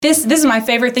This is my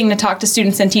favorite thing to talk to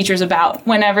students and teachers about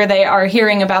whenever they are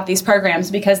hearing about these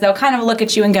programs, because they'll kind of look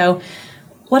at you and go,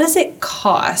 what does it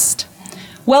cost?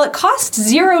 Well, it costs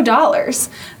 $0.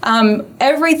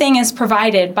 Everything is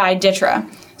provided by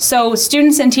DTRA. So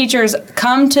students and teachers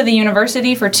come to the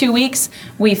university for 2 weeks.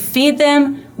 We feed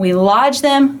them, we lodge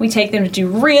them, we take them to do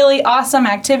really awesome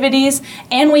activities,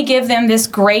 and we give them this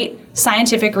great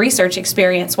scientific research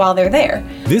experience while they're there.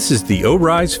 This is the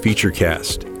ORISE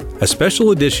Featurecast, a special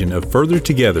edition of Further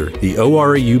Together, the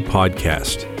ORAU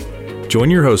podcast. Join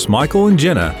your hosts Michael and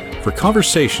Jenna for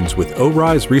conversations with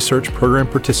ORISE research program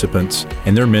participants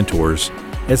and their mentors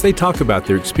as they talk about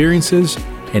their experiences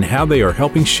and how they are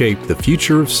helping shape the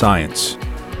future of science.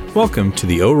 Welcome to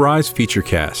the ORISE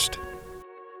Featurecast.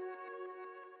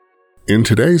 In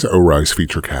today's ORISE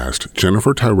Featurecast,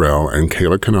 Jennifer, Tyrell, and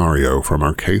Kayla Canario from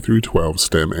our K-12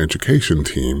 STEM education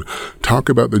team talk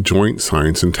about the Joint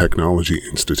Science and Technology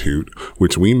Institute,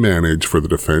 which we manage for the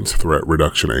Defense Threat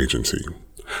Reduction Agency.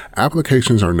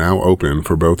 Applications are now open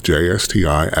for both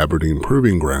JSTI Aberdeen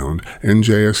Proving Ground and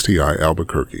JSTI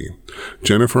Albuquerque.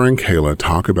 Jennifer and Kayla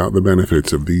talk about the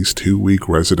benefits of these 2-week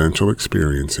residential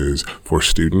experiences for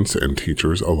students and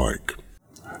teachers alike.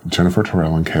 Jennifer,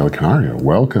 Tyrell, and Kayla Canario,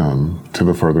 welcome to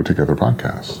the Further Together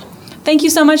podcast. Thank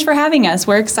you so much for having us.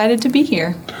 We're excited to be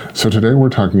here. So today we're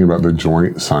talking about the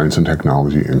Joint Science and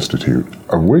Technology Institute,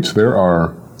 of which there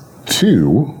are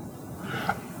 2.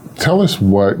 Tell us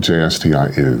what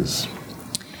JSTI is.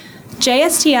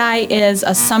 JSTI is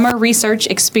a summer research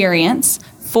experience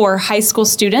for high school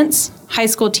students, high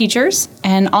school teachers,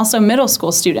 and also middle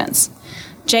school students.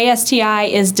 JSTI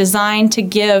is designed to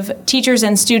give teachers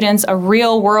and students a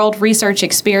real-world research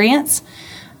experience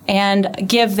and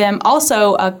give them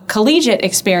also a collegiate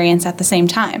experience at the same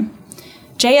time.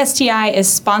 JSTI is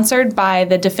sponsored by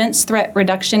the Defense Threat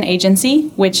Reduction Agency,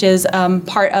 which is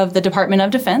part of the Department of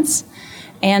Defense.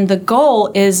 And the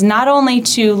goal is not only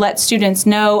to let students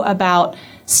know about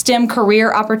STEM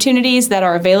career opportunities that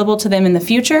are available to them in the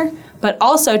future, but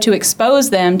also to expose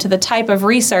them to the type of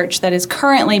research that is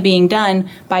currently being done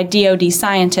by DoD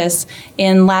scientists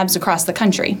in labs across the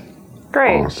country.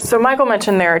 Great. Awesome. So Michael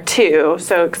mentioned there are 2,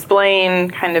 so explain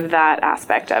kind of that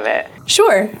aspect of it.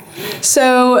 Sure.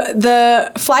 So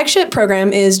the flagship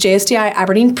program is JSTI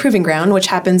Aberdeen Proving Ground, which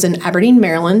happens in Aberdeen,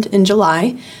 Maryland in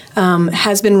July,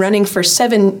 has been running for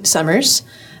 7 summers.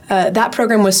 That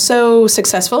program was so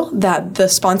successful that the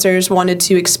sponsors wanted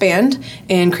to expand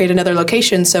and create another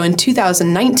location. So in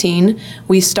 2019,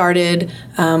 we started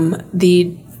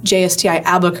the JSTI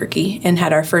Albuquerque and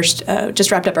had our first,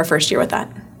 just wrapped up our first year with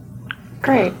that.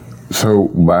 Great.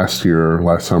 So last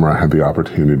summer, I had the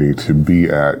opportunity to be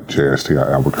at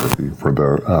JSTI Albuquerque for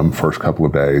the first couple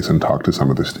of days and talk to some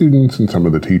of the students and some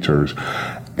of the teachers.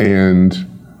 And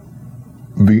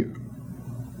the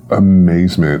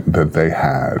amazement that they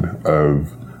had of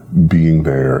being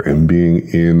there and being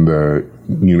in the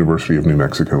University of New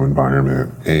Mexico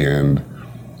environment and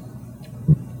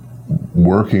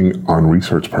working on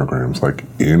research programs, like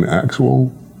in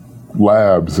actual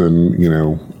labs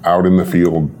and, out in the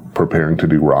field preparing to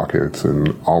do rockets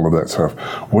and all of that stuff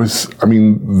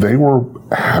they were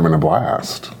having a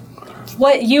blast.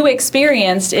 What you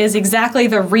experienced is exactly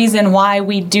the reason why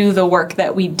we do the work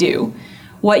that we do.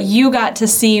 What you got to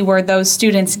see were those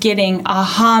students getting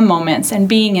aha moments and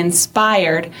being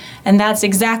inspired, and that's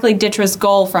exactly DTRA's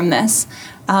goal from this.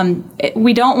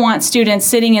 We don't want students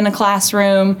sitting in a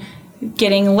classroom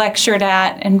getting lectured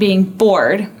at and being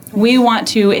bored. We want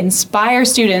to inspire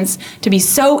students to be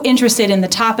so interested in the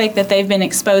topic that they've been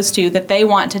exposed to that they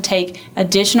want to take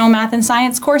additional math and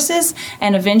science courses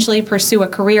and eventually pursue a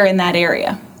career in that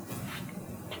area.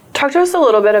 Talk to us a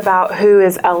little bit about who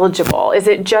is eligible. Is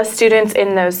it just students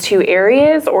in those 2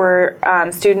 areas or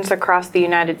students across the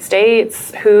United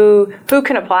States? Who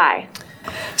can apply?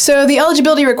 So the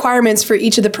eligibility requirements for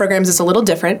each of the programs is a little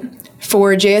different.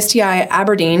 For JSTI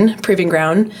Aberdeen Proving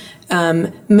Ground,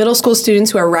 middle school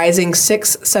students who are rising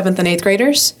 6th, 7th, and 8th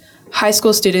graders, high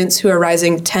school students who are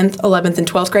rising 10th, 11th, and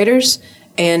 12th graders,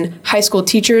 and high school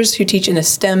teachers who teach in a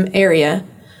STEM area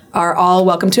are all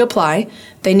welcome to apply.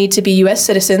 They need to be U.S.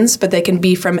 citizens, but they can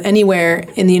be from anywhere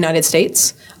in the United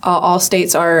States. All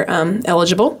states are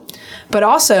eligible. But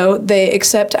also, they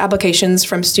accept applications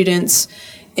from students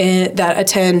that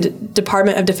attend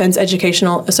Department of Defense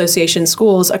Educational Association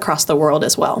schools across the world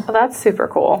as well. Oh, that's super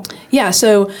cool. Yeah,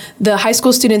 so the high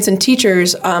school students and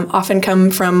teachers often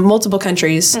come from multiple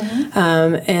countries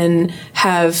and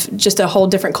have just a whole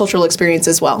different cultural experience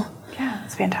as well. Yeah,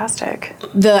 that's fantastic.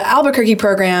 The Albuquerque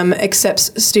program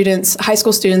accepts students, high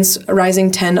school students, rising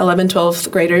 10, 11,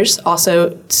 12th graders,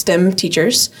 also STEM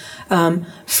teachers,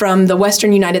 from the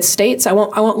western United States. I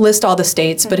won't list all the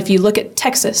states, but if you look at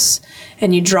Texas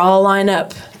and you draw a line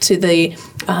up to the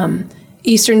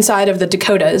eastern side of the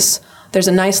Dakotas, there's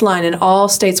a nice line, and all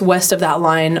states west of that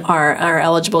line are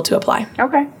eligible to apply.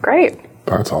 Okay, great.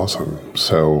 That's awesome.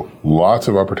 So lots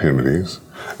of opportunities.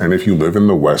 And if you live in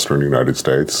the western United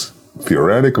States,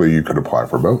 theoretically, you could apply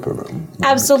for both of them.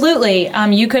 Absolutely.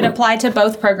 You could apply to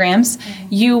both programs.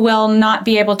 You will not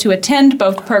be able to attend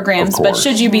both programs, but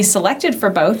should you be selected for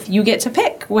both, you get to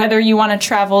pick whether you want to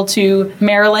travel to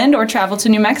Maryland or travel to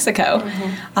New Mexico.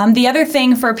 The other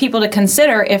thing for people to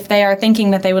consider if they are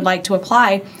thinking that they would like to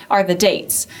apply are the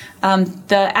dates.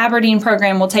 The Aberdeen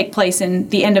program will take place in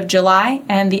the end of July,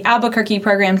 and the Albuquerque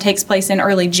program takes place in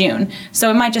early June. So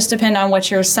it might just depend on what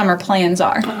your summer plans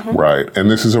are. Right. And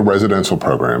this is a residential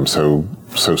program, so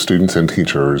students and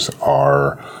teachers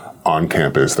are on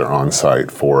campus, they're on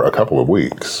site for a couple of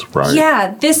weeks, right?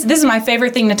 Yeah, this is my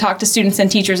favorite thing to talk to students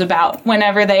and teachers about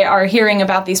whenever they are hearing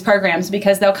about these programs,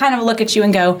 because they'll kind of look at you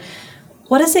and go,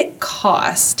 what does it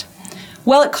cost?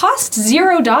 Well, it costs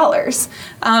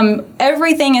 $0.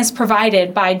 Everything is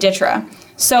provided by DTRA.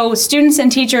 So students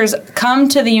and teachers come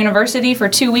to the university for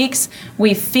 2 weeks.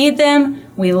 We feed them,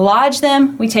 we lodge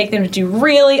them, we take them to do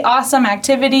really awesome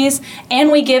activities,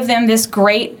 and we give them this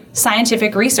great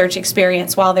scientific research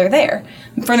experience while they're there.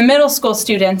 For the middle school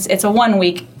students, it's a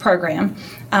 1-week program.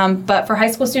 But for high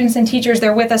school students and teachers,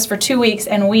 they're with us for 2 weeks,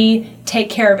 and we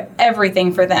take care of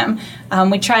everything for them.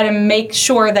 We try to make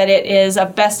sure that it is a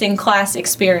best-in-class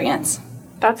experience.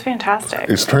 That's fantastic.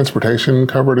 Is transportation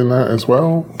covered in that as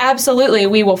well? Absolutely.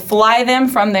 We will fly them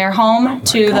from their home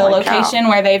to the location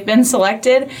where they've been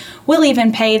selected. We'll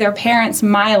even pay their parents'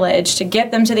 mileage to get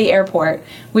them to the airport.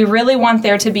 We really want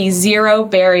there to be zero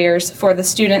barriers for the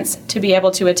students to be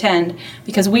able to attend,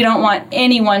 because we don't want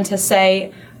anyone to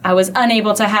say, I was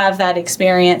unable to have that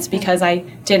experience because I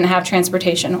didn't have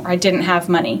transportation or I didn't have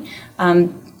money.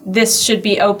 This should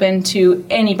be open to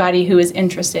anybody who is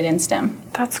interested in STEM.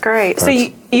 That's great. So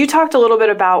you talked a little bit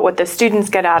about what the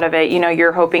students get out of it. You know,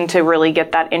 you're hoping to really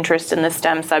get that interest in the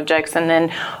STEM subjects and then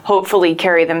hopefully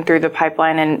carry them through the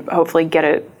pipeline and hopefully get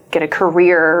a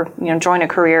career, join a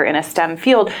career in a STEM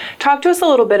field. Talk to us a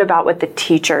little bit about what the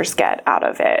teachers get out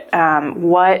of it.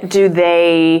 What do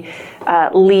they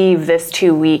leave this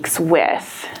 2 weeks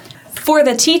with? For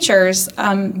the teachers,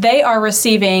 they are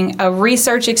receiving a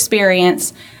research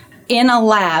experience in a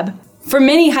lab. For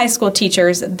many high school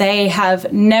teachers, they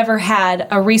have never had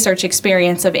a research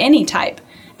experience of any type.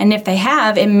 And if they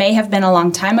have, it may have been a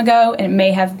long time ago. It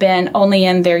may have been only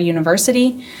in their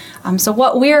university. So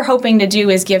what we're hoping to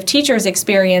do is give teachers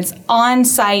experience on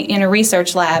site in a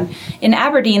research lab. In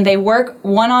Aberdeen, they work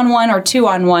one-on-one or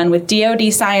two-on-one with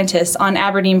DoD scientists on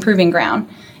Aberdeen Proving Ground.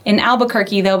 In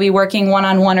Albuquerque, they'll be working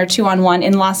one-on-one or two-on-one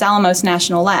in Los Alamos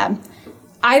National Lab.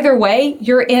 Either way,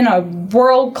 you're in a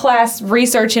world-class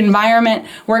research environment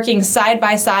working side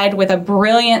by side with a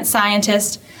brilliant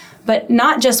scientist, but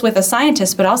not just with a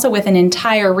scientist, but also with an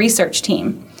entire research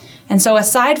team. And so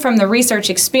aside from the research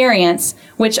experience,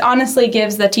 which honestly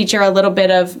gives the teacher a little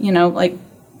bit of, like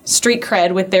street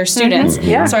cred with their students,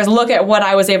 so as look at what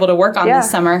I was able to work on this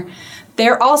summer,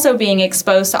 they're also being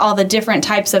exposed to all the different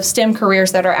types of STEM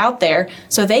careers that are out there,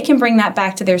 so they can bring that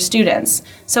back to their students.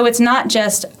 So it's not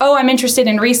just, I'm interested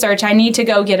in research, I need to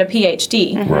go get a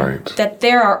PhD. Right. That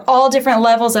there are all different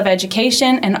levels of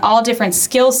education and all different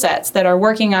skill sets that are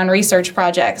working on research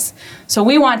projects. So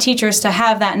we want teachers to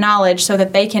have that knowledge so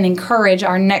that they can encourage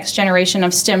our next generation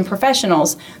of STEM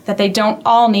professionals, that they don't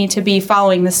all need to be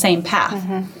following the same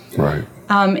path. Right.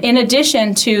 In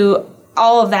addition to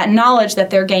all of that knowledge that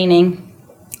they're gaining,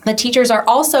 the teachers are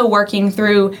also working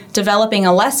through developing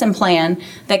a lesson plan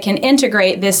that can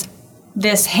integrate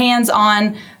this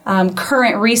hands-on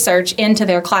current research into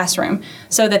their classroom,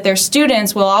 so that their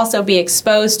students will also be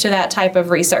exposed to that type of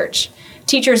research.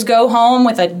 Teachers go home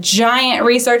with a giant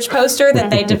research poster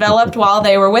that they developed while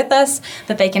they were with us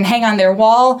that they can hang on their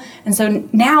wall. And so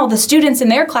now the students in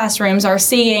their classrooms are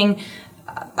seeing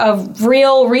a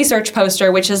real research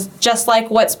poster, which is just like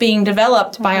what's being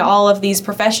developed by all of these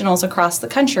professionals across the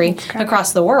country,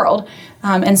 across the world.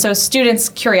 And so students'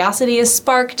 curiosity is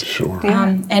sparked. Sure.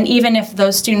 And even if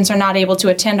those students are not able to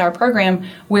attend our program,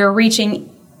 we're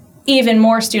reaching even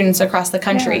more students across the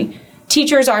country.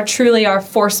 Teachers are truly our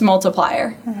force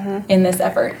multiplier in this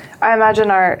effort. I imagine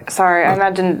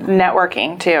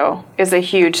networking too is a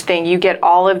huge thing. You get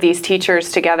all of these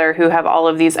teachers together who have all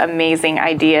of these amazing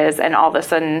ideas, and all of a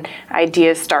sudden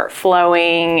ideas start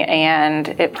flowing, and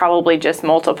it probably just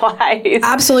multiplies.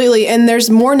 Absolutely, and there's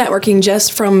more networking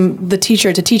just from the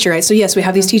teacher to teacher, right? So yes, we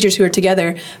have these teachers who are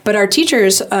together, but our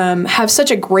teachers have such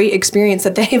a great experience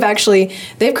that they've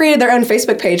created their own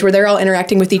Facebook page where they're all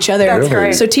interacting with each other. That's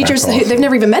great. So teachers, That's awesome. they've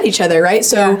never even met each other, right?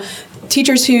 So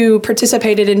teachers who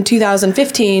participated in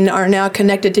 2015 are now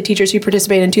connected to teachers who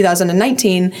participated in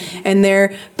 2019, and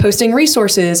they're posting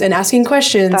resources and asking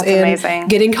questions. That's and amazing.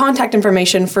 Getting contact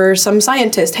information for some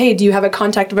scientist. Hey, do you have a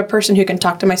contact of a person who can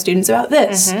talk to my students about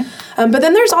this? But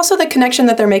then there's also the connection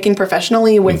that they're making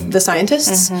professionally with the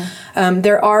scientists.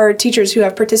 There are teachers who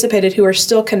have participated who are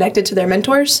still connected to their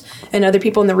mentors and other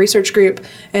people in the research group,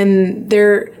 and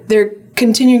they're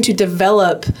continuing to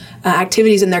develop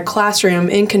activities in their classroom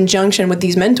in conjunction with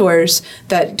these mentors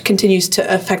that continues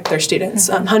to affect their students,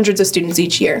 hundreds of students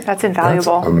each year. That's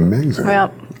invaluable. That's amazing.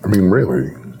 Yep. I mean,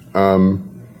 really.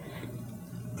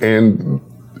 And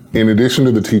in addition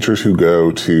to the teachers who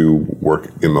go to work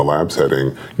in the lab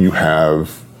setting, you have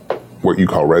what you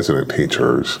call resident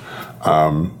teachers.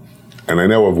 And I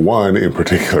know of one in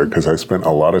particular because I spent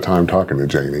a lot of time talking to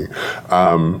Janie,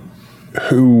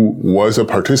 who was a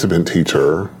participant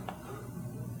teacher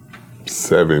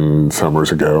 7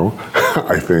 summers ago,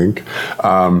 I think.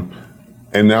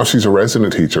 And now she's a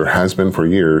resident teacher, has been for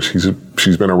years.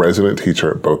 She's been a resident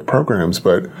teacher at both programs,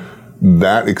 but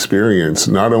that experience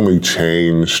not only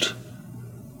changed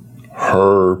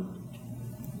her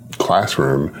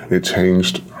classroom, it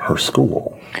changed her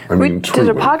school. We did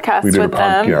a podcast with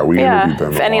them. Yeah, we interviewed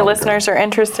them. If any listeners are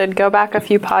interested, go back a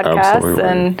few podcasts. Absolutely.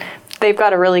 And they've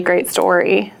got a really great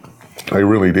story. They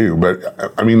really do. But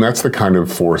I mean, that's the kind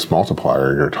of force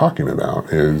multiplier you're talking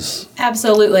about is...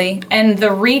 Absolutely. And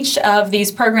the reach of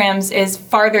these programs is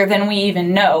farther than we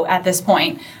even know at this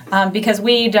point, because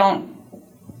we don't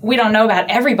know about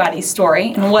everybody's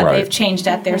story and what they've changed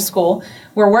at their school.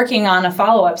 We're working on a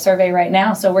follow-up survey right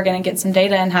now, so we're going to get some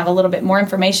data and have a little bit more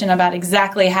information about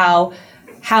exactly how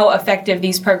effective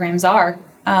these programs are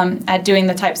at doing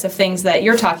the types of things that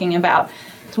you're talking about.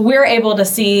 So we're able to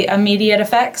see immediate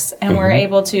effects, and we're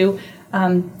able to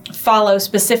follow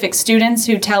specific students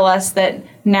who tell us that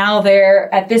now they're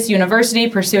at this university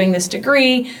pursuing this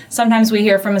degree. Sometimes we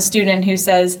hear from a student who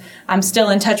says, I'm still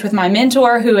in touch with my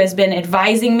mentor who has been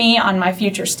advising me on my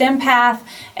future STEM path,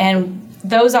 and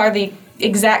those are the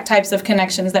exact types of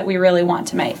connections that we really want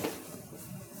to make.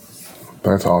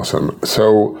 That's awesome.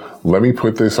 So let me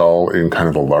put this all in kind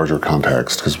of a larger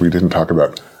context, because we didn't talk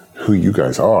about who you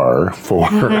guys are for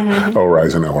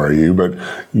ORISE and ORIU, but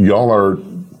y'all are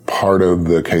part of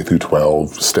the K-12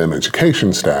 STEM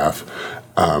education staff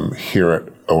here at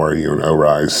ORU and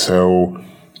ORISE. So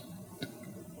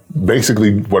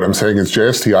basically what I'm saying is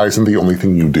JSTI isn't the only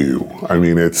thing you do. I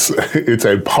mean, it's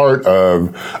a part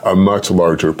of a much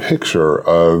larger picture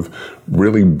of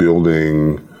really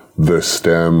building the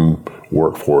STEM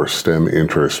workforce, STEM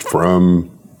interest from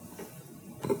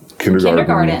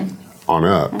kindergarten on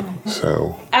up.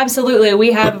 So absolutely,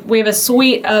 we have a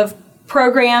suite of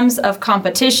programs, of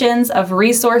competitions, of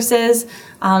resources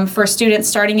for students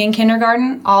starting in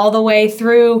kindergarten all the way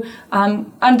through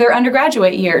their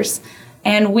undergraduate years.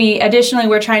 And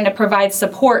we're trying to provide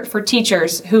support for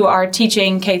teachers who are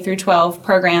teaching K-12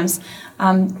 programs.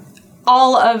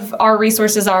 All of our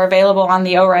resources are available on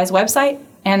the ORISE website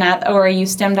and at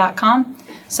oriustem.com.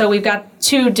 So we've got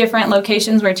 2 different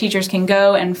locations where teachers can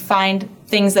go and find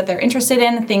things that they're interested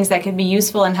in, things that could be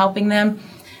useful in helping them.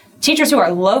 Teachers who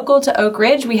are local to Oak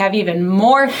Ridge, we have even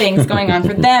more things going on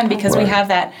for them because we have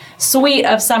that suite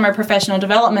of summer professional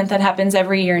development that happens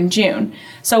every year in June.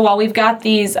 So while we've got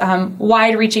these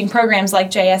wide-reaching programs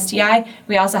like JSTI,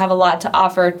 we also have a lot to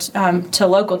offer to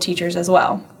local teachers as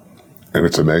well. And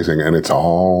it's amazing, and it's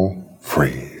all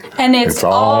free. And it's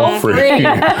all free.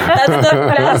 That's the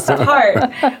best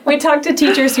part. We talk to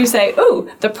teachers who say,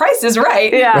 ooh, the price is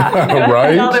right. Yeah.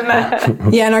 Right?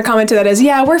 Yeah, and our comment to that is,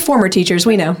 yeah, we're former teachers.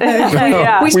 We know.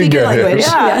 Yeah. We speak your get it. language.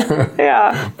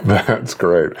 Yeah. That's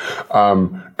great.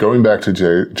 Going back to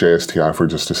JSTI for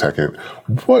just a second,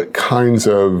 what kinds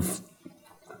of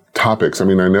topics? I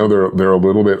mean, I know they're a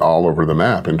little bit all over the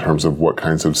map in terms of what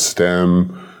kinds of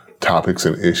STEM topics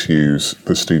and issues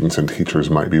the students and teachers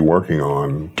might be working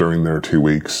on during their 2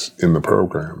 weeks in the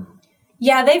program.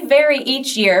 Yeah, they vary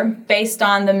each year based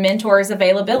on the mentor's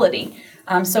availability.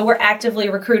 So we're actively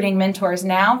recruiting mentors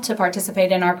now to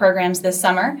participate in our programs this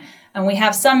summer. And we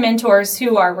have some mentors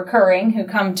who are recurring, who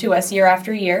come to us year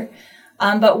after year.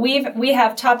 But we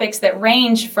have topics that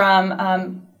range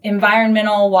from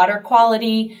environmental water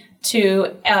quality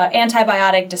to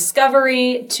antibiotic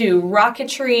discovery to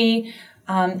rocketry.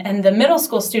 And the middle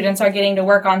school students are getting to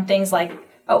work on things like,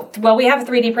 we have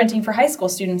 3D printing for high school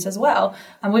students as well.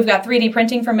 We've got 3D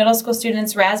printing for middle school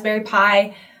students, Raspberry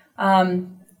Pi.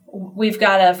 We've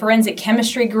got a forensic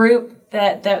chemistry group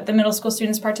that the middle school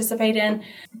students participate in.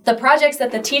 The projects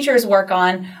that the teachers work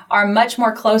on are much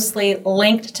more closely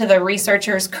linked to the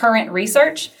researchers' current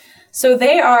research. So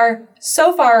they are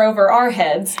so far over our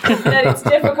heads that it's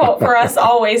difficult for us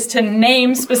always to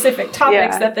name specific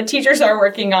topics that the teachers are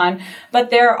working on. But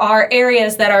there are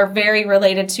areas that are very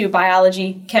related to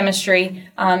biology, chemistry,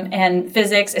 and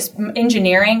physics,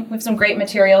 engineering. We have some great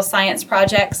materials science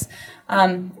projects.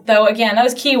 Though, again,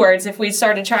 those keywords, if we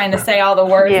started trying to say all the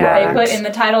words that they put in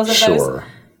the titles of those,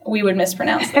 we would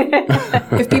mispronounce them.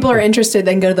 If people are interested,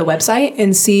 they can go to the website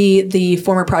and see the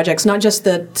former projects, not just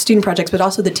the student projects, but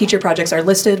also the teacher projects are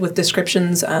listed with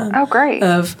descriptions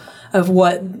of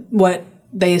what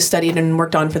they studied and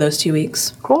worked on for those 2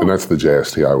 weeks. Cool. And that's the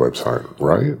JSTI website,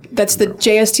 right? That's the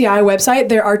JSTI website.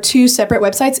 There are 2 separate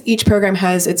websites. Each program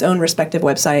has its own respective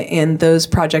website, and those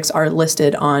projects are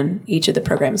listed on each of the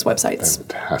program's websites.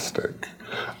 Fantastic.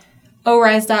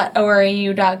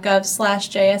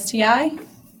 ORISE.ORAU.gov/JSTI.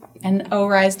 and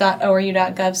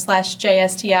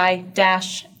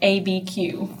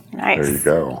ORISE.ORU.gov/JSTI-ABQ. Nice. There you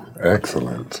go.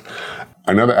 Excellent.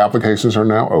 I know the applications are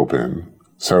now open,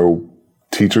 so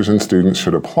teachers and students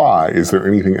should apply. Is there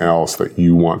anything else that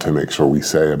you want to make sure we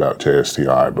say about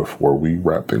JSTI before we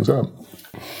wrap things up?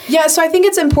 Yeah, so I think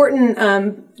it's important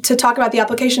to talk about the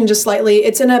application just slightly.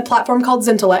 It's in a platform called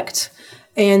Zintellect.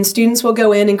 And students will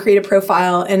go in and create a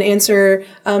profile and answer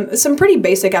some pretty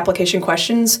basic application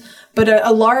questions. But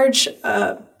a large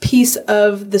piece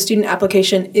of the student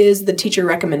application is the teacher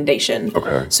recommendation.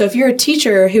 Okay. So if you're a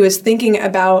teacher who is thinking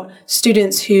about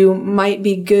students who might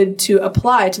be good to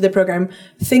apply to the program,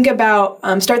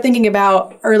 start thinking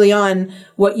about early on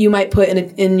what you might put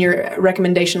in your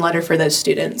recommendation letter for those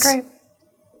students. Great.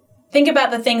 Think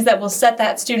about the things that will set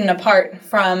that student apart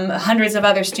from hundreds of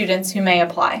other students who may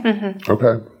apply. Mm-hmm.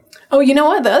 Okay. Oh, you know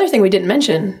what? The other thing we didn't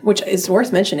mention, which is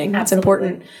worth mentioning, that's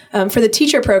important, for the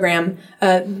teacher program,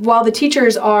 while the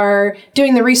teachers are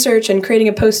doing the research and creating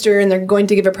a poster and they're going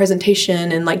to give a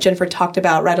presentation and, like Jennifer talked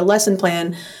about, write a lesson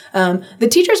plan, the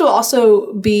teachers will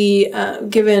also be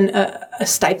given a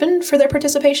stipend for their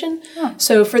participation. Oh.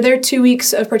 So for their 2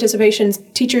 weeks of participation,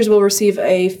 teachers will receive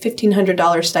a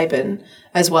 $1,500 stipend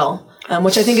as well.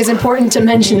 Which I think is important to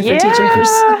mention for teachers.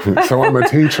 So I'm a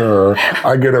teacher.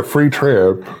 I get a free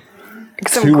trip,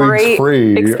 Some 2 great weeks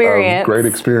free experience. of great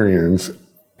experience,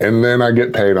 and then I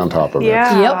get paid on top of it.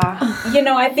 Yep. You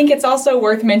know, I think it's also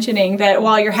worth mentioning that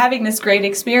while you're having this great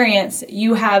experience,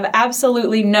 you have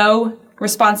absolutely no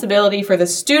responsibility for the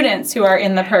students who are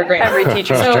in the program. Every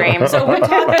teacher's dream. So we're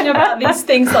talking about these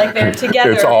things like they're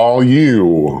together. It's all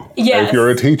you. Yes. If you're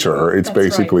a teacher, it's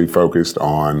basically focused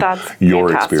on your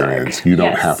fantastic. experience. You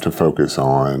don't Yes. have to focus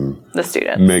on The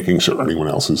students. making sure anyone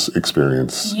else's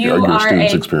experience, your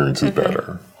student's experience is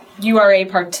better. You are a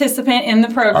participant in the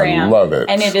program. I love it.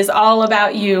 And it is all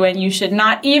about you, and you should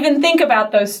not even think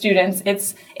about those students.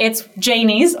 It's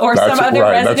Janie's or some other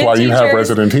resident That's why you have teacher's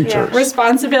resident teachers.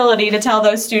 responsibility to tell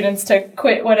those students to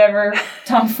quit whatever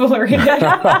tomfoolery they're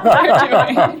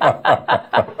doing.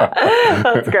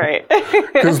 That's great.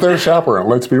 Because they're chaperone.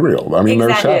 Let's be real. I mean,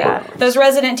 they're chaperones. Those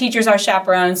resident teachers are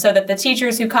chaperones so that the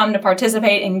teachers who come to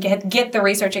participate and get the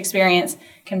research experience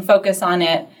can focus on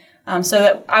it. So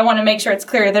that I want to make sure it's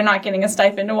clear they're not getting a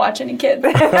stipend to watch any kids.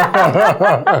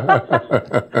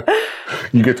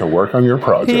 You get to work on your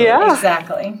project. Yeah.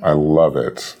 Exactly. I love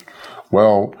it.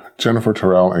 Well, Jennifer,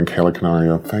 Tyrell, and Kayla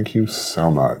Canario, thank you so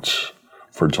much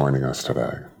for joining us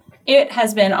today. It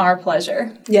has been our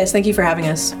pleasure. Yes, thank you for having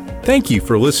us. Thank you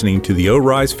for listening to the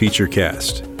ORISE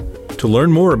Featurecast. To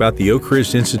learn more about the Oak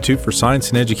Ridge Institute for Science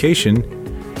and Education,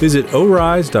 visit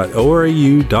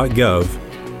orise.orau.gov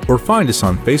or find us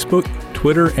on Facebook,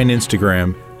 Twitter, and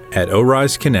Instagram at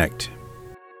ORISE Connect.